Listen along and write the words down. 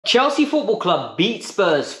Chelsea Football Club beat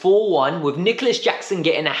Spurs 4-1 with Nicholas Jackson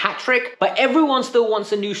getting a hat-trick, but everyone still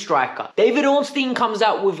wants a new striker. David Ornstein comes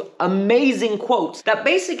out with amazing quotes that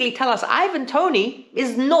basically tell us Ivan Toney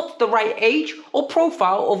is not the right age or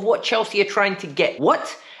profile of what Chelsea are trying to get.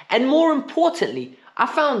 What? And more importantly, I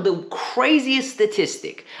found the craziest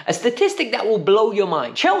statistic, a statistic that will blow your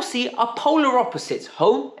mind. Chelsea are polar opposites,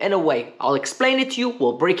 home and away. I'll explain it to you,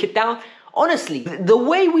 we'll break it down. Honestly, the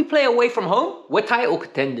way we play away from home, we're title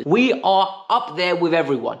contenders. We are up there with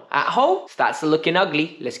everyone. At home, starts looking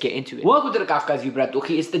ugly. Let's get into it. Welcome to the Kavkas View,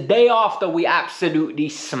 It's the day after we absolutely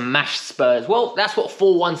smashed Spurs. Well, that's what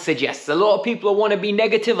 4-1 suggests. A lot of people want to be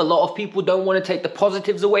negative. A lot of people don't want to take the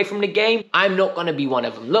positives away from the game. I'm not going to be one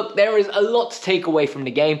of them. Look, there is a lot to take away from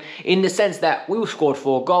the game in the sense that we scored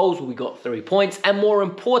 4 goals, we got 3 points, and more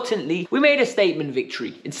importantly, we made a statement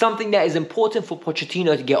victory. It's something that is important for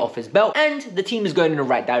Pochettino to get off his belt. And the team is going in the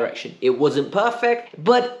right direction. It wasn't perfect,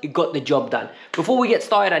 but it got the job done. Before we get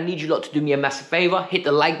started, I need you lot to do me a massive favor. Hit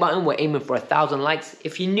the like button. We're aiming for 1,000 likes.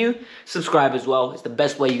 If you're new, subscribe as well. It's the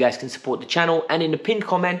best way you guys can support the channel. And in the pinned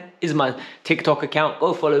comment is my TikTok account.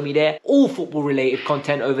 Go follow me there. All football related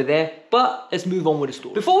content over there. But let's move on with the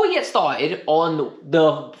story. Before we get started on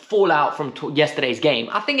the fallout from yesterday's game,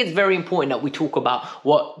 I think it's very important that we talk about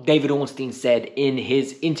what David Ornstein said in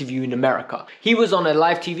his interview in America. He was on a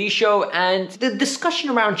live TV show and the discussion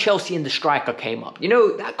around Chelsea and the striker came up. You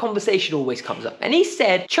know, that conversation always comes up. And he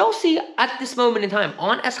said, Chelsea at this moment in time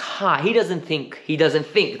aren't as high. He doesn't think,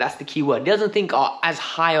 that's the key word. He doesn't think are as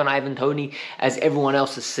high on Ivan Toney as everyone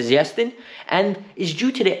else is suggesting. And it's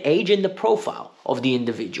due to the age and the profile of the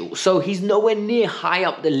individual. So he's nowhere near high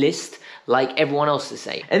up the list like everyone else is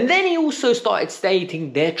saying. And then he also started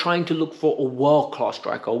stating they're trying to look for a world-class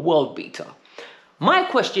striker, a world beater. My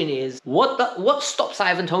question is, what stops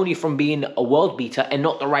Ivan Toney from being a world beater and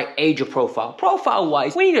not the right age or profile?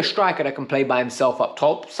 Profile-wise, we need a striker that can play by himself up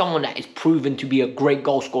top, someone that is proven to be a great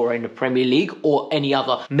goal scorer in the Premier League or any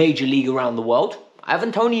other major league around the world.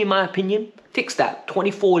 Ivan Toney, in my opinion, ticks that.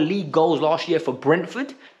 24 league goals last year for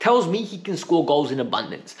Brentford tells me he can score goals in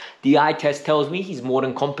abundance. The eye test tells me he's more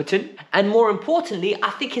than competent. And more importantly,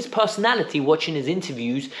 I think his personality, watching his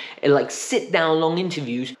interviews, like sit-down long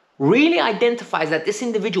interviews, really identifies that this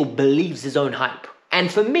individual believes his own hype.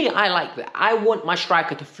 And for me, I like that. I want my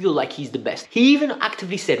striker to feel like he's the best. He even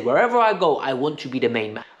actively said, wherever I go, I want to be the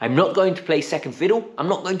main man. I'm not going to play second fiddle. I'm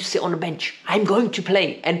not going to sit on the bench. I'm going to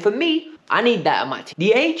play. And for me, I need that at my team.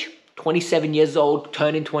 The age? 27 years old,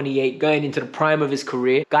 turning 28, going into the prime of his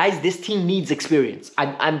career. Guys, this team needs experience.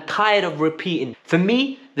 I'm tired of repeating. For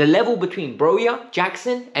me, the level between Broja,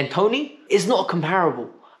 Jackson, and Toney is not comparable.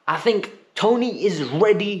 I think Toney is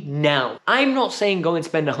ready now. I'm not saying go and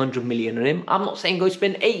spend 100 million on him. I'm not saying go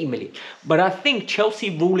spend 80 million. But I think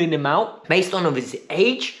Chelsea ruling him out based on his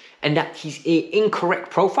age and that he's an incorrect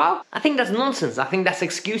profile, I think that's nonsense. I think that's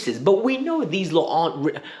excuses. But we know these lot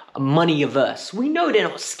aren't money averse. We know they're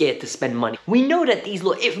not scared to spend money. We know that these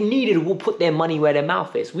lot, if needed, will put their money where their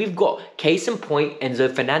mouth is. We've got case in point,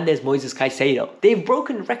 Enzo Fernandez, Moises Caicedo. They've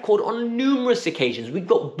broken the record on numerous occasions. We've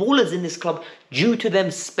got ballers in this club due to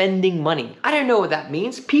them spending money. I don't know what that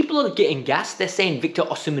means. People are getting gassed. They're saying Victor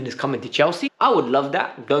Osimhen is coming to Chelsea. I would love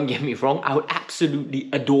that. Don't get me wrong. I would absolutely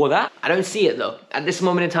adore that. I don't see it though. At this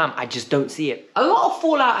moment in time, I just don't see it. A lot of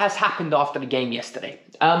fallout has happened after the game yesterday.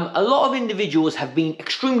 A lot of individuals have been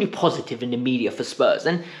extremely positive in the media for Spurs.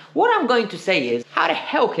 And what I'm going to say is, how the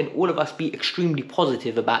hell can all of us be extremely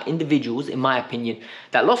positive about individuals, in my opinion,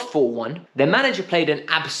 that lost 4-1? Their manager played an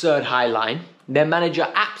absurd high line. Their manager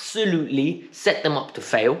absolutely set them up to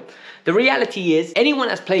fail. The reality is, anyone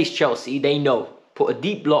that plays Chelsea, they know, put a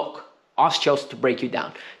deep block, ask Chelsea to break you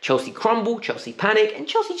down. Chelsea crumble, Chelsea panic, and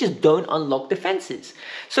Chelsea just don't unlock defenses.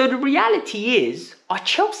 So the reality is, are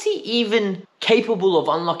Chelsea even capable of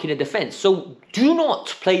unlocking a defense? So do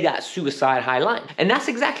not play that suicide high line. And that's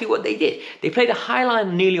exactly what they did. They played a high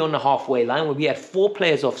line nearly on the halfway line where we had 4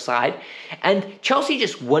 players offside. And Chelsea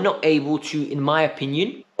just were not able to, in my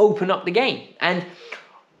opinion, open up the game. And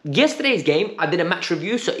yesterday's game, I did a match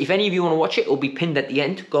review, so if any of you want to watch it, it'll be pinned at the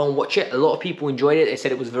end. Go and watch it. A lot of people enjoyed it. They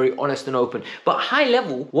said it was very honest and open. But high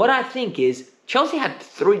level, what I think is Chelsea had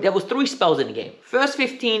there was 3 spells in the game. First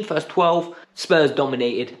 15, first 12, Spurs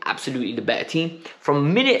dominated, absolutely the better team.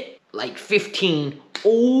 From minute like 15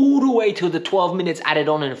 all the way to the 12 minutes added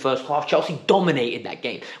on in the first half, Chelsea dominated that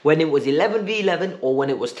game. When it was 11v11 or when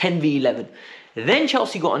it was 10v11. Then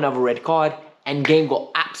Chelsea got another red card and game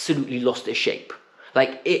got absolutely lost its shape.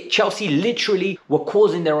 Chelsea literally were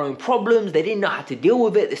causing their own problems. They didn't know how to deal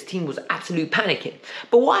with it. This team was absolutely panicking.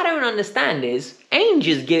 But what I don't understand is Ainge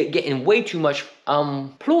is getting way too much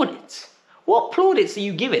plaudits. what plaudits are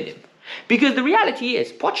you giving him? Because the reality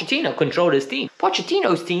is, Pochettino controlled his team.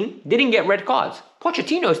 Pochettino's team didn't get red cards.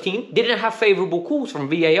 Pochettino's team didn't have favourable calls from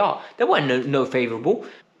VAR. There weren't no favourable.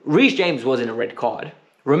 Reece James wasn't a red card.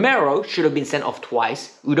 Romero should have been sent off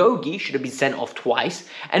twice. Udogie should have been sent off twice.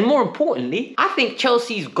 And more importantly, I think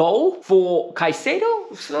Chelsea's goal for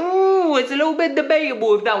Caicedo, it's a little bit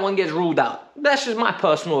debatable if that one gets ruled out. That's just my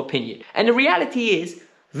personal opinion. And the reality is,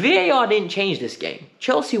 VAR didn't change this game.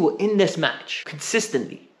 Chelsea were in this match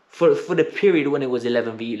consistently for the period when it was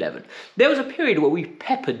 11v11. There was a period where we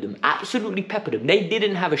peppered them, absolutely peppered them. They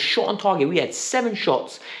didn't have a shot on target. We had 7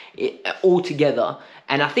 shots altogether.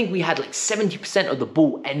 And I think we had like 70% of the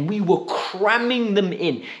ball and we were cramming them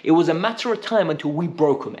in. It was a matter of time until we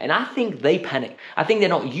broke them. And I think they panicked. I think they're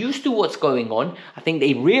not used to what's going on. I think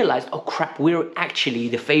they realized, oh crap, we're actually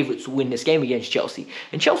the favourites to win this game against Chelsea.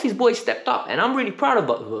 And Chelsea's boys stepped up and I'm really proud of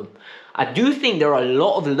them. I do think there are a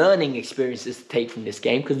lot of learning experiences to take from this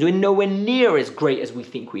game because we're nowhere near as great as we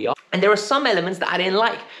think we are. And there are some elements that I didn't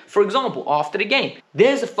like. For example, after the game,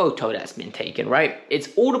 there's a photo that's been taken, right? It's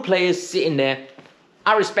all the players sitting there.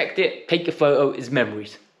 I respect it. Take a photo. It's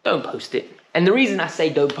memories. Don't post it. And the reason I say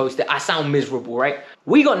don't post it, I sound miserable, right?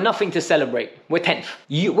 We got nothing to celebrate. We're 10th.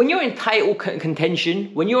 When you're in title contention,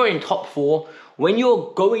 when you're in top 4, when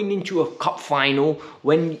you're going into a cup final,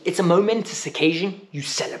 when it's a momentous occasion, you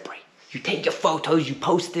celebrate. You take your photos, you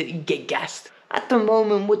post it, you get gassed. At the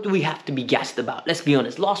moment, what do we have to be gassed about? Let's be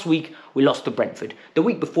honest. Last week, we lost to Brentford. The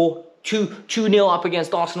week before, 2-0 up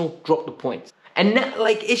against Arsenal, dropped the points. And that,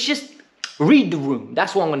 like, it's just... read the room.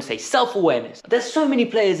 That's what I'm going to say. Self-awareness. There's so many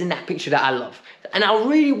players in that picture that I love. And I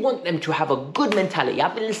really want them to have a good mentality.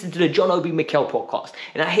 I've been listening to the John Obi Mikel podcast.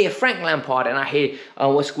 And I hear Frank Lampard and I hear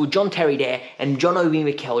John Terry there and John Obi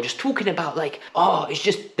Mikel just talking about like, oh, it's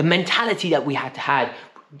just the mentality that we had to have.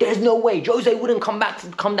 There's no way Jose wouldn't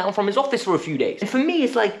come down from his office for a few days. And for me,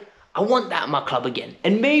 it's like, I want that at my club again.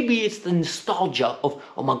 And maybe it's the nostalgia of,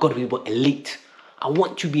 oh my God, we were elite. I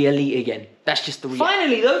want to be elite again. That's just the reality.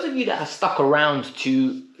 Finally, those of you that have stuck around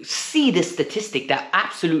to see this statistic that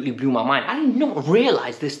absolutely blew my mind. I did not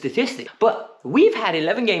realize this statistic. But we've had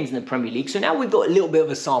 11 games in the Premier League, so now we've got a little bit of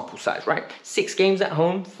a sample size, right? 6 games at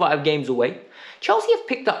home, 5 games away. Chelsea have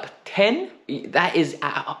picked up 10, that is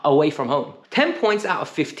away from home. 10 points out of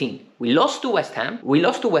 15. We lost to West Ham,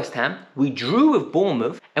 we drew with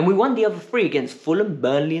Bournemouth, and we won the other 3 against Fulham,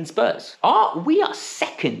 Burnley and Spurs. We are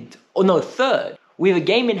third. We have a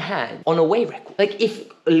game in hand on away record. Like, if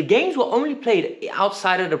games were only played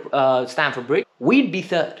outside of the Stamford Bridge, we'd be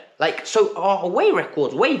third. Like, so our away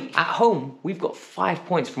records, at home, we've got 5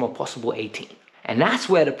 points from a possible 18. And that's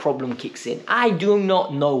where the problem kicks in. I do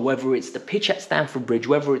not know whether it's the pitch at Stamford Bridge,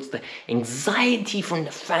 whether it's the anxiety from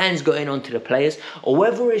the fans going on to the players, or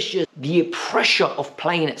whether it's just the pressure of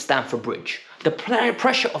playing at Stamford Bridge. The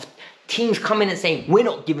pressure of teams coming and saying, we're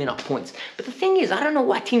not giving up points. But the thing is, I don't know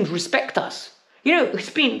why teams respect us. You know, it's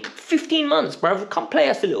been 15 months, bruv. Come play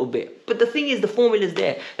us a little bit. But the thing is, the formula's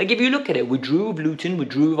there. Like, if you look at it, we drew with Luton, we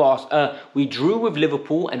drew with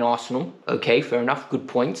Liverpool and Arsenal. Okay, fair enough, good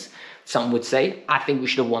points. Some would say, I think we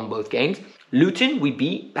should have won both games. Luton, we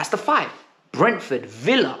beat, that's the 5. Brentford,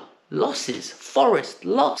 Villa, losses. Forest,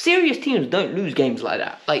 loss. Serious teams don't lose games like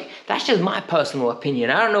that. Like, that's just my personal opinion.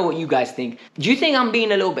 I don't know what you guys think. Do you think I'm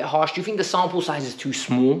being a little bit harsh? Do you think the sample size is too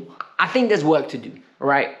small? I think there's work to do,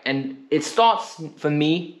 right? And it starts, for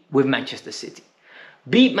me, with Manchester City.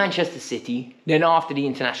 Beat Manchester City, then after the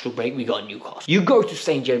international break, we got Newcastle. You go to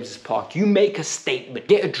St. James's Park, you make a statement.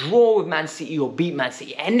 Get a draw with Man City or beat Man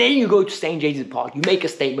City, and then you go to St. James's Park, you make a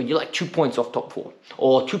statement, you're like 2 points off top 4,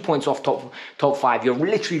 or 2 points off top 5. You're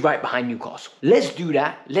literally right behind Newcastle. Let's do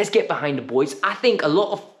that. Let's get behind the boys. I think a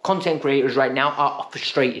lot of content creators right now are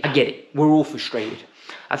frustrated. I get it. We're all frustrated.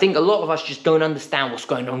 I think a lot of us just don't understand what's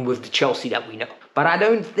going on with the Chelsea that we know. But I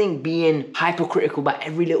don't think being hypercritical about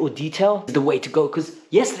every little detail is the way to go. Because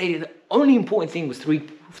yesterday, the only important thing was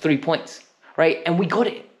three points, right? And we got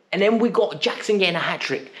it. And then we got Jackson getting a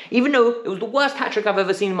hat-trick. Even though it was the worst hat-trick I've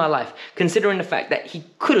ever seen in my life, considering the fact that he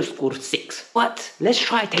could have scored 6. But let's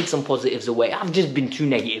try to take some positives away. I've just been too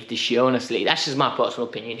negative this year, honestly. That's just my personal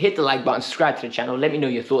opinion. Hit the like button, subscribe to the channel. Let me know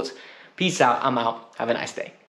your thoughts. Peace out. I'm out. Have a nice day.